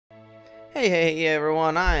Hey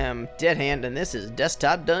everyone, I am Deadhand and this is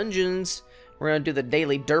Desktop Dungeons. We're going to do the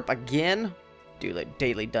daily D.E.R.P again. Do the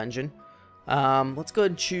daily dungeon. Let's go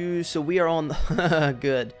ahead and choose. So we are on the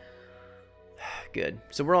good.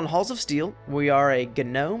 So we're on Halls of Steel. We are a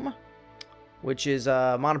Gnome, which is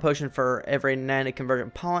a mana potion for every 90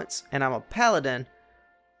 convergent points. And I'm a Paladin.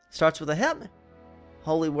 Starts with a helmet.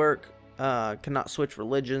 Holy work. Cannot switch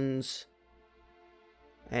religions.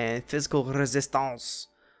 And physical resistance.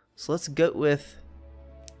 So let's go with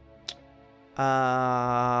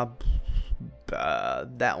that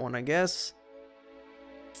one, I guess.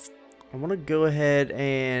 I want to go ahead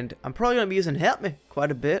and I'm probably going to be using Help Me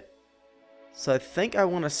quite a bit. So I think I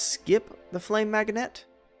want to skip the Flame Magnet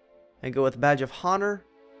and go with Badge of Honor.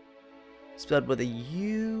 Spelled with a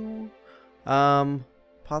U.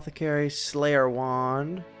 Apothecary, Slayer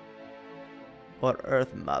Wand, or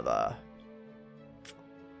Earth Mother.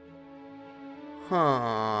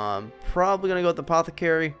 I'm probably gonna go with the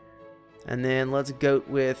Apothecary, and then let's go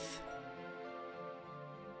with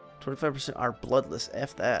 25% are bloodless.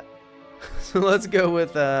 F that. So let's go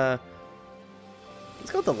with the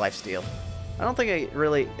Lifesteal. I don't think I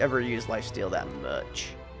really ever use Lifesteal that much.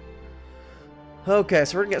 Okay,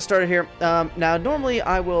 so we're gonna get started here. Now, normally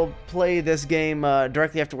I will play this game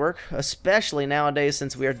directly after work, especially nowadays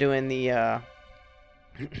since we are doing the. I'm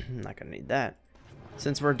not gonna need that.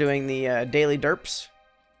 Since we're doing the daily D.E.R.Ps.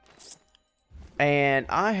 And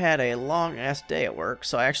I had a long-ass day at work,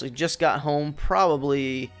 so I actually just got home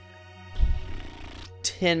probably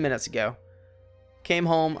 10 minutes ago. Came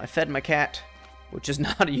home, I fed my cat, which is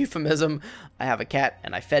not a euphemism. I have a cat,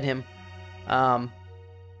 and I fed him. And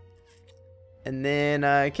then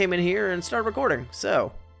I came in here and started recording.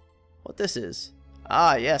 So, what this is.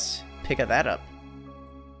 Ah, yes. Pick that up.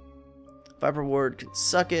 Viper Ward can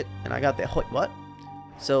suck it, and I got the... What?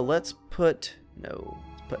 So let's put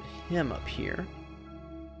him up here.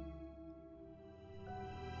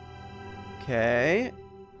 Okay.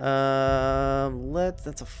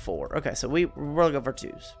 That's a 4. Okay, so we're looking for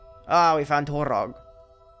 2s. Ah, we found Torog.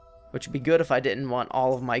 Which would be good if I didn't want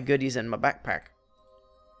all of my goodies in my backpack.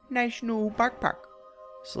 Nice new backpack.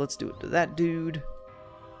 So let's do it to that dude.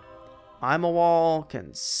 I'm a wall,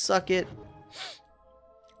 can suck it.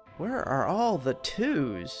 Where are all the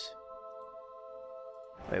 2s?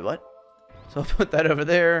 Wait, what? So I'll put that over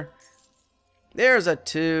there. There's a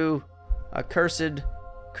 2. A cursed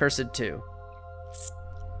 2.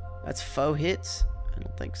 That's faux hits? I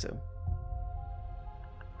don't think so.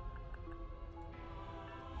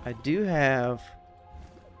 I do have...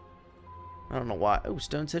 I don't know why. Oh,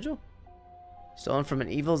 Stone Sigil? Stolen from an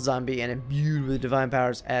evil zombie and imbued with divine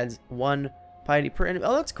powers adds 1 piety per enemy.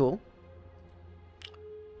 Oh, that's cool.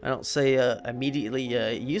 I don't say immediately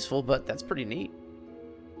useful, but that's pretty neat.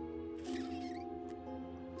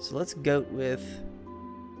 So let's go with...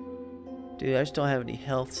 Dude, I just don't have any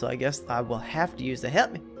health, so I guess I will have to use the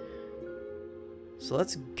Help Me. So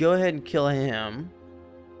let's go ahead and kill him.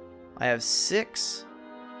 I have 6.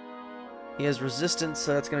 He has resistance,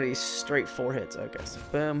 so that's going to be straight 4 hits. Okay, so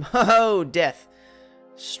boom. Oh, death.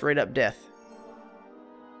 Straight up death.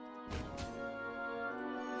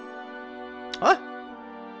 What?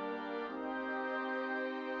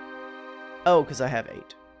 Oh, because I have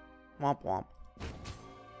 8. Womp womp.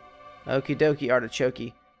 Okie dokie,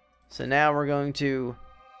 artichoke. So now we're going to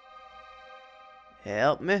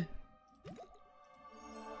help me.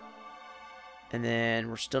 And then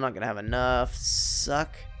we're still not going to have enough.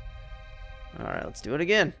 Suck. Alright, let's do it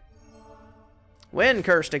again. Wind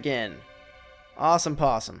cursed again. Awesome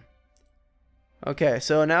possum. Okay,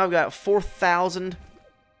 so now I've got 4,000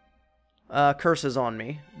 curses on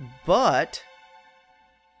me. But,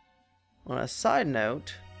 on a side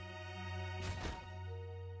note,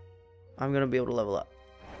 I'm going to be able to level up.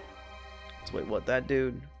 Let's wait, what that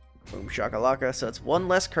dude? Boom shakalaka. So it's 1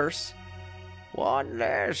 less curse. 1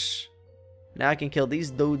 less. Now I can kill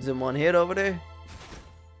these dudes in 1 hit over there.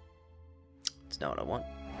 That's not what I want.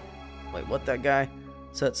 Wait, what that guy?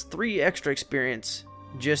 So it's 3 extra experience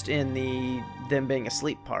just in the them being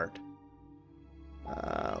asleep part.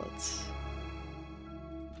 Let's...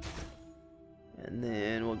 And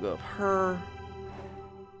then we'll go with her.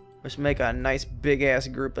 Let's make a nice big ass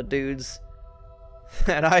group of dudes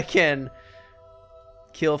that I can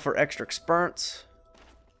kill for extra experience.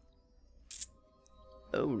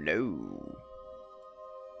 Oh no.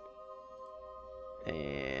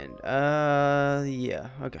 And yeah,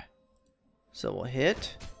 okay. So we'll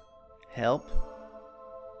hit, help,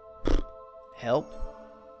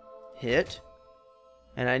 hit,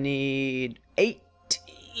 and I need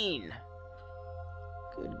 18.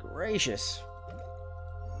 Good gracious.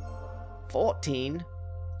 14.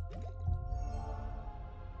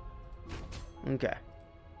 Okay.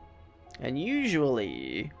 And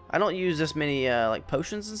usually, I don't use this many like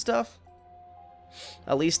potions and stuff.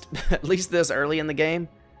 At least this early in the game.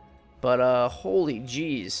 But holy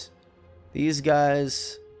jeez, these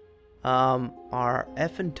guys are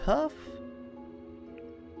effing tough.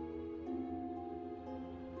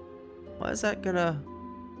 Why is that gonna?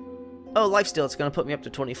 Oh, lifesteal. It's gonna put me up to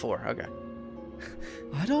 24. Okay.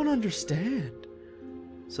 I don't understand.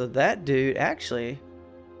 So that dude actually.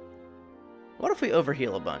 What if we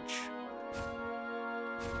overheal a bunch?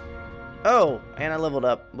 Oh, and I leveled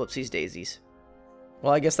up. Whoopsies daisies.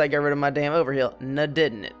 Well, I guess I got rid of my damn overheal. No,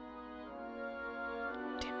 didn't it?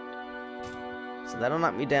 Damn it. So that'll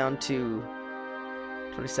knock me down to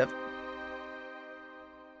 27.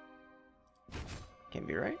 Can't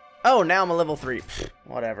be right. Oh, now I'm a level 3. Pfft,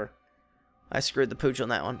 whatever. I screwed the pooch on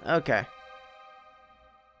that one. Okay.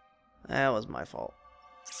 That was my fault.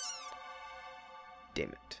 Damn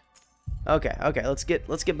it. Okay, let's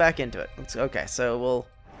get back into it. Okay, so we'll.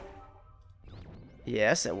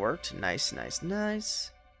 Yes, it worked. Nice.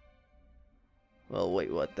 Well,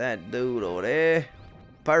 wait, what that dude over there?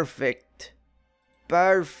 Perfect.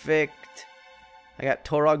 I got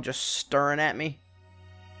Torog just stirring at me.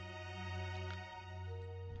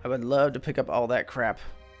 I would love to pick up all that crap,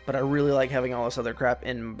 but I really like having all this other crap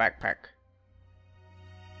in my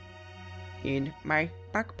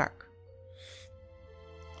backpack.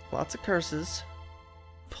 Lots of curses.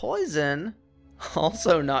 Poison,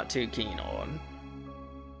 also not too keen on.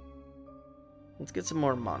 Let's get some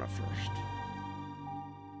more mana first.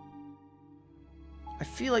 I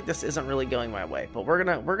feel like this isn't really going my way, but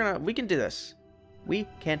we can do this. We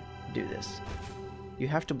can do this. You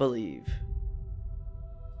have to believe.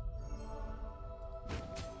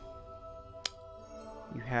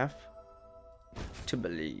 You have to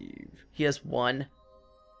believe. He has 1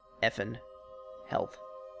 effing health.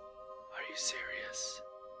 Are you serious?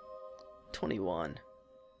 21.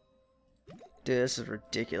 Dude, this is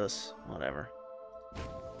ridiculous. Whatever.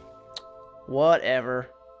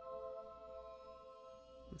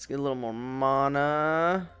 Let's get a little more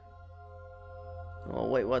mana. Oh,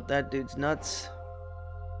 wait, what? That dude's nuts.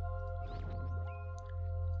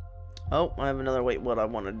 Oh, I have another wait, what I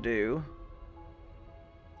want to do.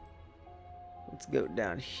 Let's go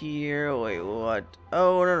down here. Wait, what?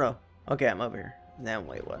 Oh, no. Okay, I'm over here. Then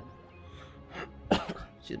wait, what?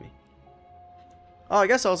 Excuse me. Oh, I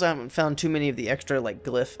guess I also haven't found too many of the extra, like,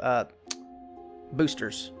 glyph,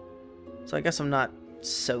 boosters. So I guess I'm not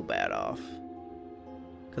so bad off.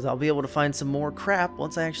 Because I'll be able to find some more crap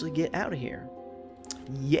once I actually get out of here.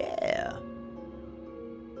 Yeah!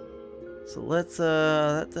 So let's,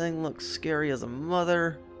 that thing looks scary as a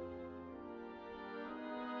mother.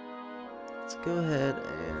 Let's go ahead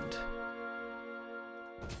and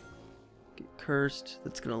get cursed.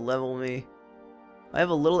 That's gonna level me. I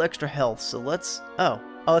have a little extra health, so let's. Oh,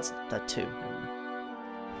 it's that 2.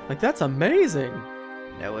 Like, that's amazing.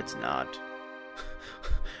 No, it's not.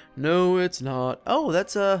 No, it's not. Oh,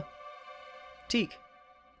 that's a Teak.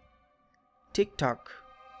 TikTok.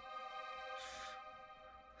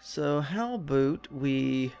 So how about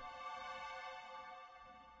we?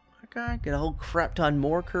 Okay, get a whole crap ton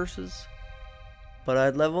more curses. But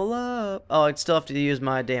I'd level up. Oh, I'd still have to use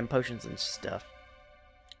my damn potions and stuff.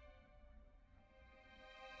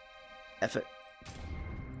 F it.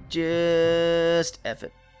 Just F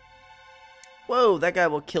it. Whoa, that guy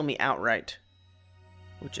will kill me outright.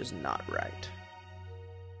 Which is not right.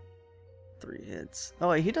 3 hits. Oh,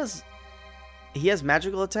 wait, he does. He has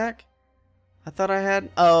magical attack? I thought I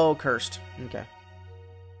had. Oh, cursed. Okay.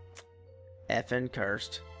 Effing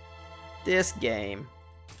cursed. This game.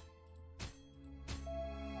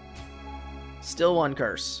 Still 1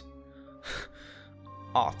 curse.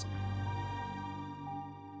 Awesome.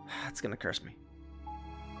 That's gonna curse me.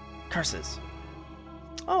 Curses.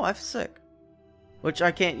 Oh, I have sick. Which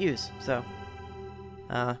I can't use, so.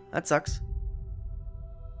 That sucks.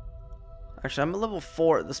 Actually, I'm at level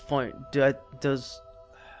 4 at this point.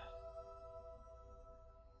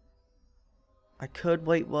 I could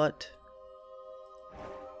wait, what?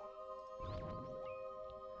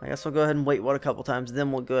 I guess we'll go ahead and wait what a couple times,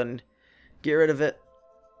 then we'll go ahead and get rid of it.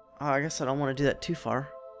 Oh, I guess I don't want to do that too far.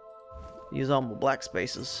 Use all my black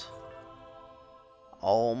spaces.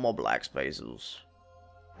 All my black spaces.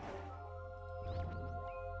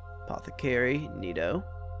 Apothecary, neato.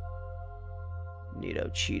 Neato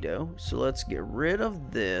Cheeto. So let's get rid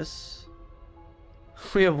of this.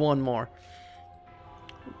 We have 1 more.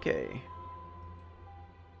 Okay.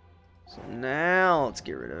 So now let's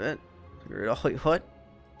get rid of it. Get rid of, wait, what?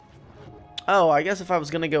 Oh, I guess if I was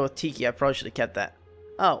gonna go with Tiki, I probably should have kept that.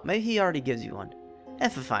 Oh, maybe he already gives you 1.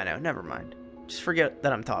 F if I know, never mind. Just forget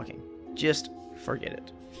that I'm talking. Just forget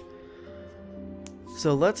it.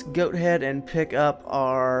 So let's go ahead and pick up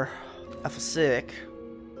our Sick.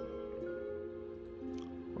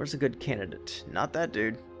 Where's a good candidate? Not that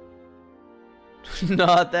dude.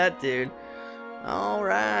 Not that dude.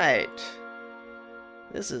 Alright.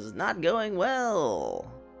 This is not going well.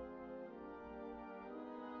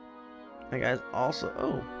 That guy's also...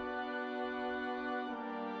 Oh.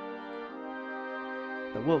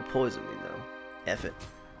 That will poison me, though. F it.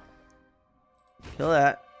 Kill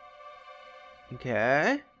that.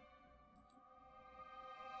 Okay.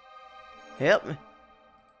 Yep.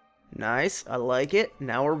 Nice. I like it.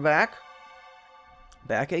 Now we're back.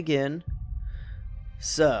 Back again.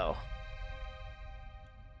 So.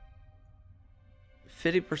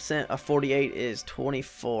 50% of 48 is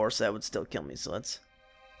 24, so that would still kill me. So let's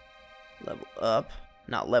level up.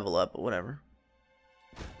 Not level up, but whatever.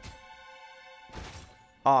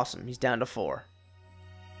 Awesome. He's down to 4.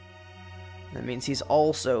 That means he's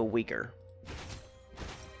also weaker.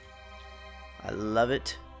 I love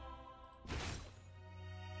it.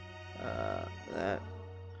 That.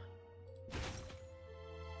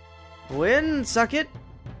 Win, suck it.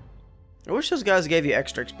 I wish those guys gave you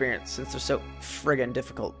extra experience since they're so friggin'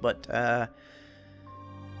 difficult, but I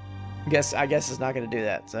guess it's not gonna do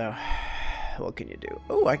that. So, what can you do?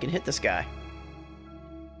 Oh, I can hit this guy.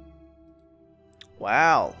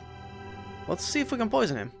 Wow. Let's see if we can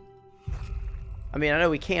poison him. I mean, I know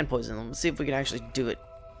we can poison him. Let's see if we can actually do it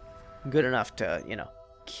good enough to, you know,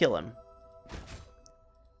 kill him.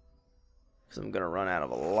 Because I'm going to run out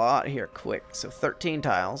of a lot here quick. So 13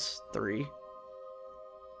 tiles. 3.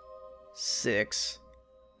 6.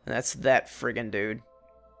 And that's that friggin' dude.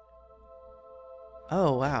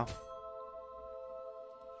 Oh, wow.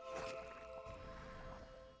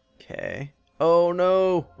 Okay. Oh,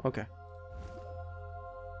 no. Okay.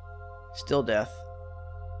 Still death.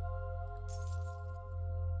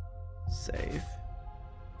 Save.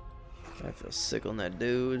 I feel sick on that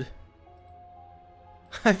dude.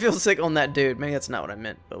 I feel sick on that dude. Maybe that's not what I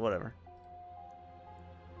meant, but whatever.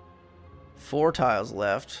 4 tiles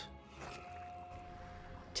left.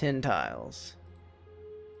 10 tiles.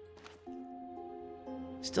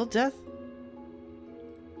 Still death?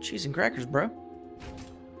 Cheese and crackers, bro.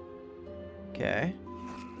 Okay.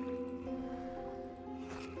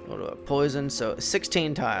 Go to a poison, so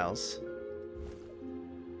 16 tiles.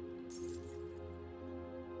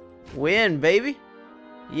 Win, baby.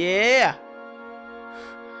 Yeah.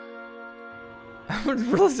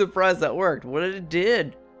 I'm really surprised that worked. What it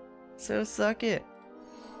did. So suck it.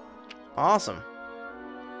 Awesome.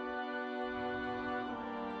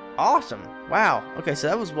 Awesome. Wow. Okay, so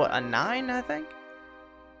that was what, a 9, I think?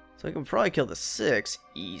 So I can probably kill the 6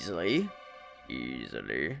 easily.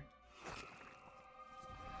 Easily.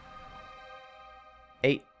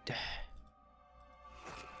 8.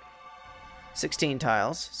 16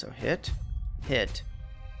 tiles. So hit. Hit.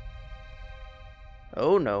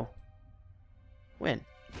 Oh no. Win.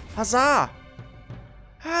 Huzzah!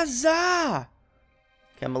 Huzzah!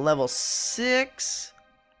 Okay, I'm a level 6.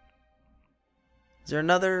 Is there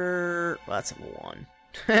another... Well, that's a 1.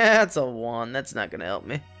 That's a 1. That's not gonna help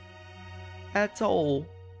me. At all.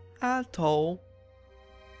 At all.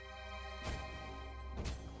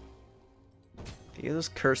 Get those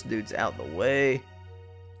cursed dudes out the way.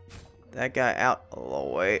 That guy out of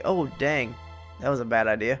the way. Oh, dang. That was a bad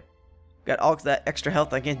idea. Got all that extra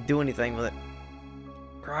health. I can't do anything with it.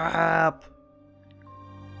 Crap.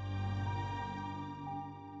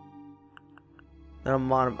 Then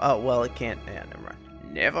I'm on. Oh, well, it can't. Yeah, never mind.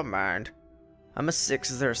 Never mind. I'm a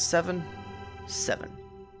 6. Is there a 7? 7.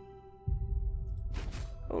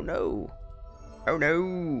 Oh, no. Oh,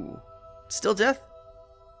 no. Still death?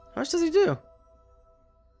 How much does he do?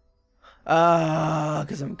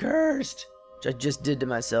 Because I'm cursed. Which I just did to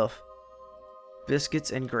myself.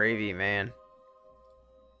 Biscuits and gravy, man.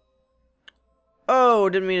 Oh,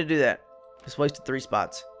 didn't mean to do that. Just wasted 3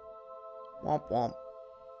 spots. Womp womp.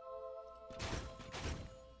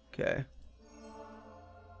 Okay.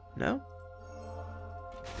 No?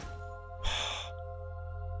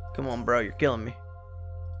 Come on, bro. You're killing me.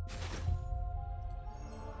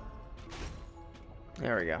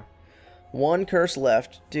 There we go. 1 curse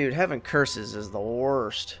left. Dude, having curses is the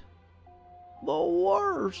worst. The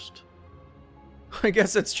worst. I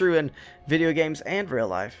guess it's true in video games and real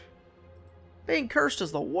life. Being cursed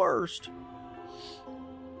is the worst.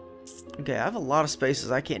 Okay, I have a lot of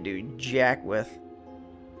spaces I can't do jack with.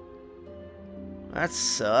 That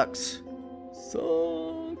sucks.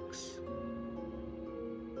 Sucks.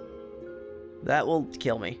 That will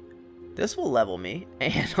kill me. This will level me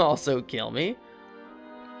and also kill me.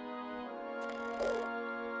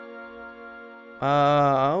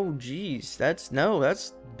 Oh, geez. That's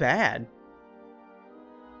bad.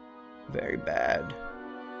 Very bad.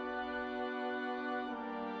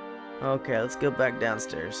 Okay, let's go back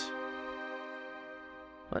downstairs.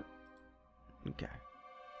 What? Okay.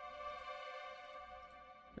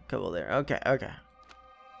 A couple there. Okay, okay.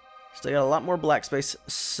 Still got a lot more black space,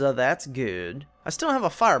 so that's good. I still don't have a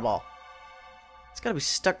fireball. It's gotta be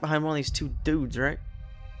stuck behind one of these two dudes, right?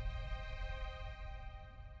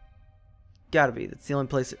 Gotta be. That's the only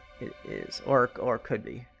place it is. Or could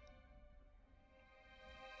be.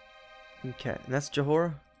 Okay, and that's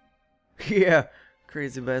Johora? Yeah,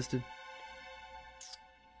 crazy bastard.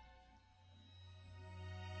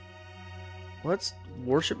 Let's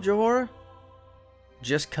worship Johora?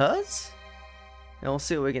 Just cuz? And we'll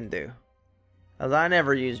see what we can do. As I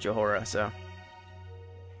never use Johora, so.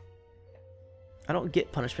 I don't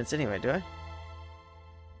get punishments anyway, do I?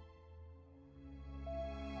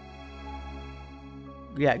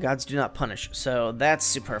 Yeah, gods do not punish, so that's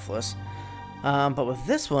superfluous. But with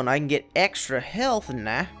this one, I can get extra health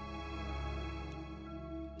now.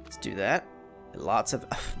 Let's do that. Lots of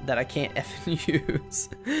that I can't effing use.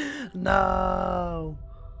 No.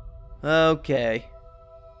 Okay.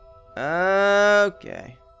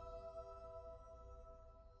 Okay.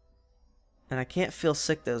 And I can't feel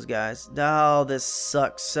sick, those guys. Oh, this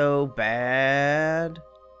sucks so bad.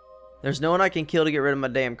 There's no one I can kill to get rid of my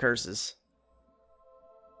damn curses.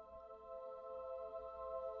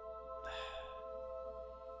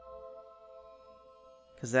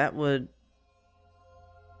 Because that would...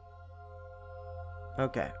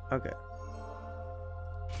 Okay, okay.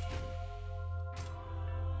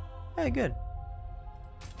 Hey, good.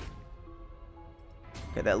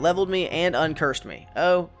 Okay, that leveled me and uncursed me.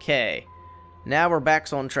 Okay. Now we're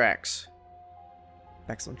back on tracks.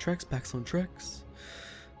 Backs on tracks, backs on tracks.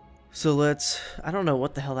 So let's... I don't know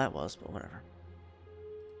what the hell that was, but whatever.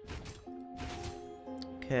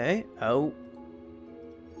 Okay. Oh.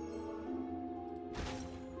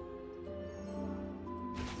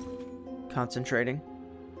 Concentrating.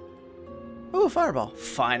 Ooh, fireball.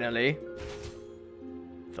 Finally.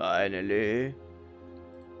 Finally.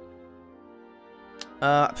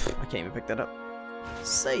 I can't even pick that up.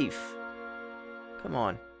 Safe. Come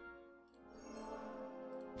on.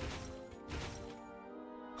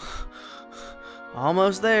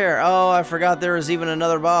 Almost there. Oh, I forgot there was even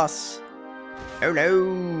another boss. Oh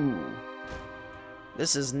no.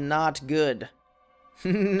 This is not good.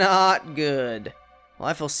 Not good. Well,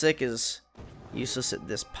 I feel sick is useless at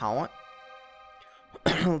this point.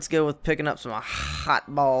 Let's go with picking up some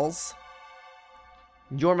hot balls.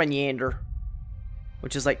 Jormanyander,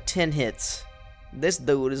 which is like 10 hits. This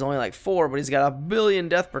dude is only like 4, but he's got a billion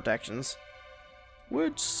death protections,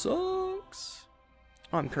 which sucks.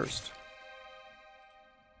 Oh, I'm cursed.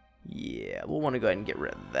 Yeah, we'll want to go ahead and get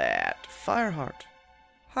rid of that. Fireheart.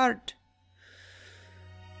 Heart.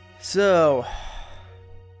 So,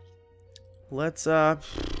 let's, I'm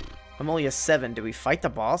only a 7. Do we fight the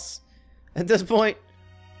boss at this point?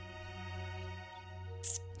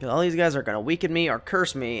 Because all these guys are going to weaken me or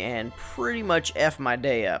curse me and pretty much F my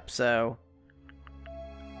day up, so...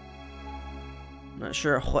 I'm not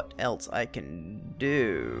sure what else I can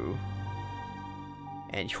do.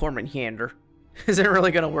 And Jormanyander isn't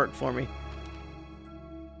really going to work for me.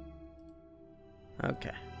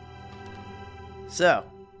 Okay. So,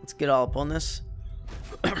 let's get all up on this.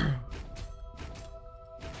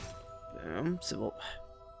 Boom. So we'll...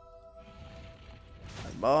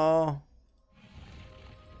 Ball.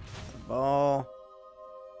 Ball.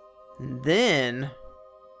 And then...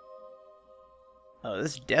 Oh,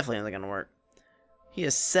 this is definitely not going to work. He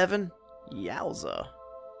has 7. Yowza.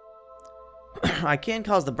 I can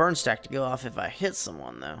cause the burn stack to go off if I hit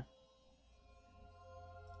someone, though.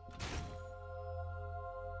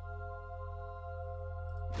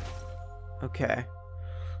 Okay.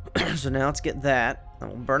 So now let's get that. Then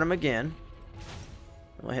we'll burn him again.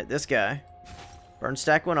 Then we'll hit this guy. Burn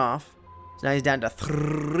stack went off. So now he's down to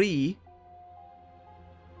 3.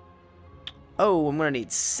 Oh, I'm gonna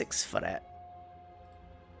need 6 for that.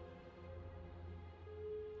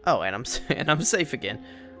 Oh, and I'm safe again.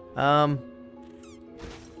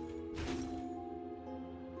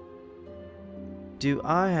 Do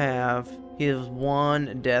I have... He has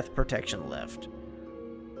 1 death protection left.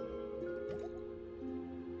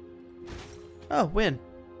 Oh, win.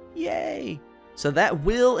 Yay! So that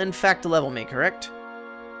will, in fact, level me, correct?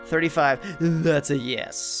 35. That's a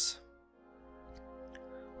yes.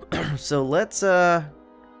 So let's,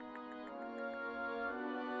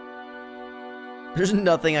 There's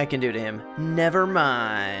nothing I can do to him. Never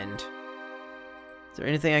mind. Is there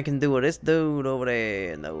anything I can do with this dude over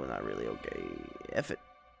there? No, not really. Okay. F it.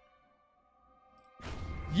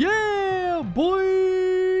 Yeah,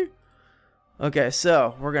 boy! Okay,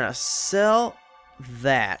 so we're gonna sell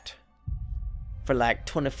that for like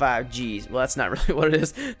 25 G's. Well, that's not really what it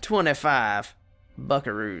is. 25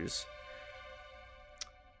 buckaroos.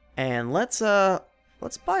 And let's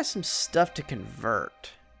buy some stuff to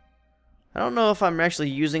convert. I don't know if I'm actually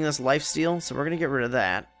using this lifesteal, so we're gonna get rid of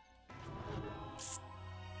that.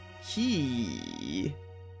 He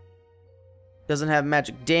doesn't have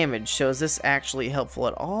magic damage, so is this actually helpful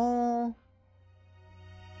at all?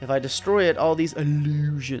 If I destroy it, all these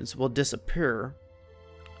illusions will disappear,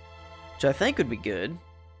 which I think would be good.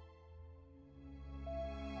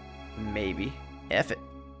 Maybe. F it.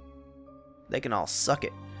 They can all suck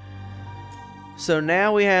it. So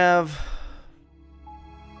now we have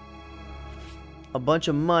a bunch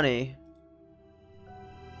of money.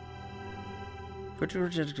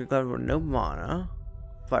 No mana.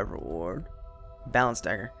 5 reward. Balance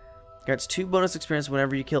dagger. Grants 2 bonus experience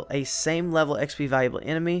whenever you kill a same level XP valuable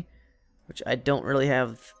enemy, which I don't really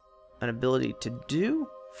have an ability to do.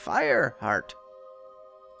 Fire heart.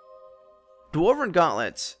 Dwarven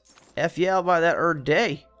gauntlets. F yeah, I'll buy that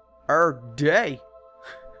day. Day.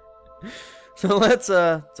 So let's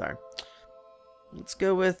sorry. Let's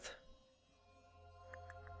go with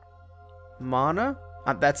mana.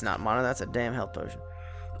 That's not mana, that's a damn health potion.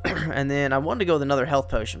 And then I wanted to go with another health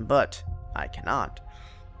potion, but I cannot.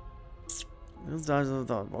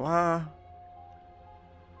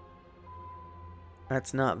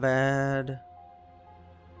 That's not bad.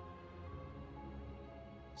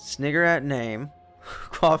 Snigger at name.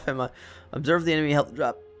 Quaff him. Observe the enemy health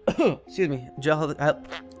drop. Excuse me.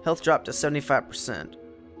 Health drop to 75%.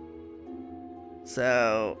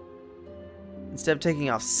 So instead of taking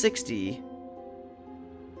off 60.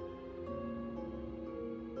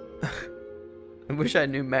 I wish I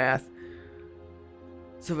knew math.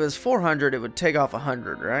 So if it was 400, it would take off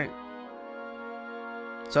 100, right?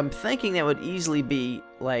 So I'm thinking that would easily be,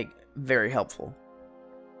 like, very helpful.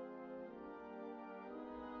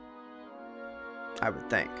 I would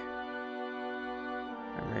think.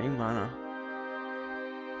 Remaining mana.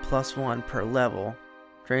 +1 per level.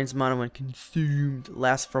 Drains mana when consumed.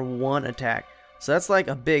 Lasts for 1 attack. So that's like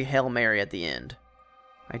a big Hail Mary at the end.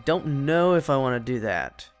 I don't know if I want to do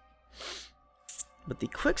that. But the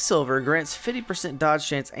Quicksilver grants 50% dodge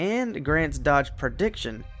chance and grants dodge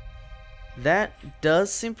prediction. That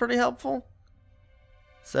does seem pretty helpful.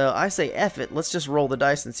 So I say F it. Let's just roll the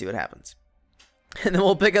dice and see what happens. And then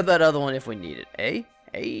we'll pick up that other one if we need it. Eh?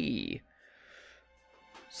 Hey.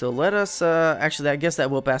 So let us, actually I guess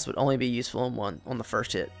that Whip Ass would only be useful on the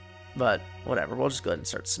first hit. But whatever, we'll just go ahead and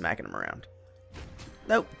start smacking them around.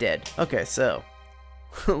 Nope, dead. Okay, so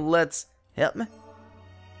let's help me.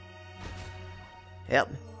 Help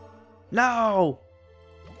me. No!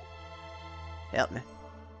 Help me.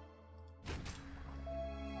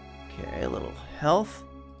 Okay, a little health.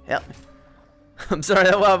 Help me. I'm sorry,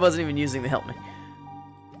 that I wasn't even using the help me.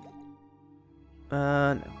 No.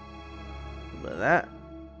 A little bit of that.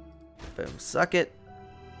 Boom, suck it.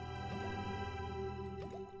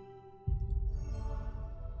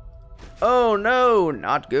 Oh no,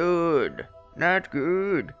 not good. Not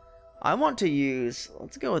good. I want to use,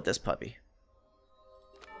 let's go with this puppy.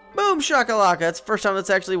 Boom shakalaka, that's the first time that's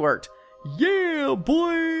actually worked. Yeah,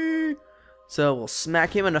 boy! So we'll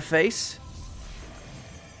smack him in the face.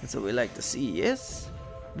 That's what we like to see, yes?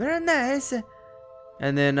 Very nice.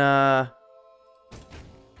 And then, I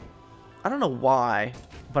don't know why,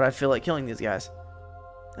 but I feel like killing these guys.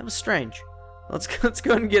 That was strange. Let's go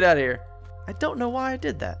ahead and get out of here. I don't know why I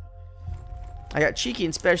did that. I got cheeky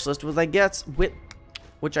and specialist, which I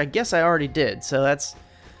guess I already did. So that's.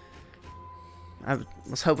 I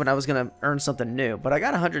was hoping I was gonna earn something new, but I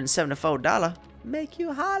got $174. Make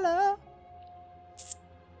you holla.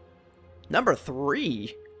 Number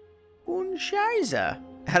 3. Unscheiße.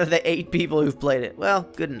 Out of the 8 people who've played it. Well,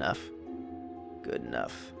 good enough. Good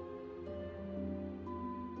enough.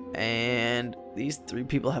 And these 3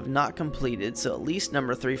 people have not completed, so at least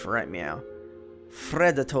number 3 for right meow.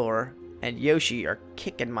 Predator and Yoshi are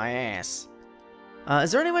kicking my ass.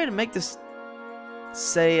 Is there any way to make this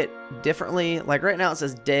say it differently? Like right now it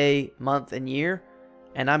says day, month, and year,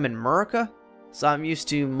 and I'm in America, so I'm used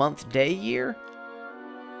to month, day, year.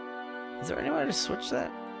 Is there any way to switch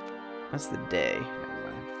that? That's the day.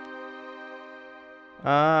 Never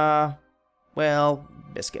mind. Well,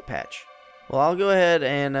 Biscuit Patch. Well, I'll go ahead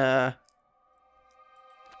and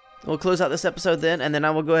we'll close out this episode then, and then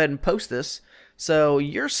I will go ahead and post this. So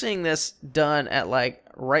you're seeing this done at like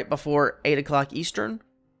right before 8 o'clock Eastern,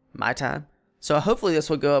 my time. So hopefully this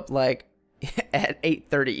will go up like at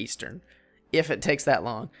 8:30 Eastern, if it takes that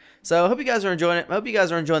long. So I hope you guys are enjoying it. I hope you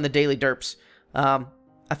guys are enjoying the daily derps.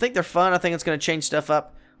 I think they're fun. I think it's going to change stuff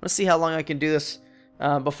up. Let's see how long I can do this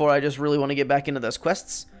before I just really want to get back into those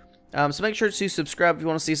quests. So make sure to subscribe if you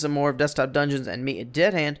want to see some more of Desktop Dungeons and me at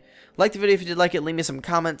Deadhand. Like the video if you did like it. Leave me some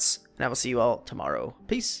comments, and I will see you all tomorrow.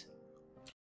 Peace.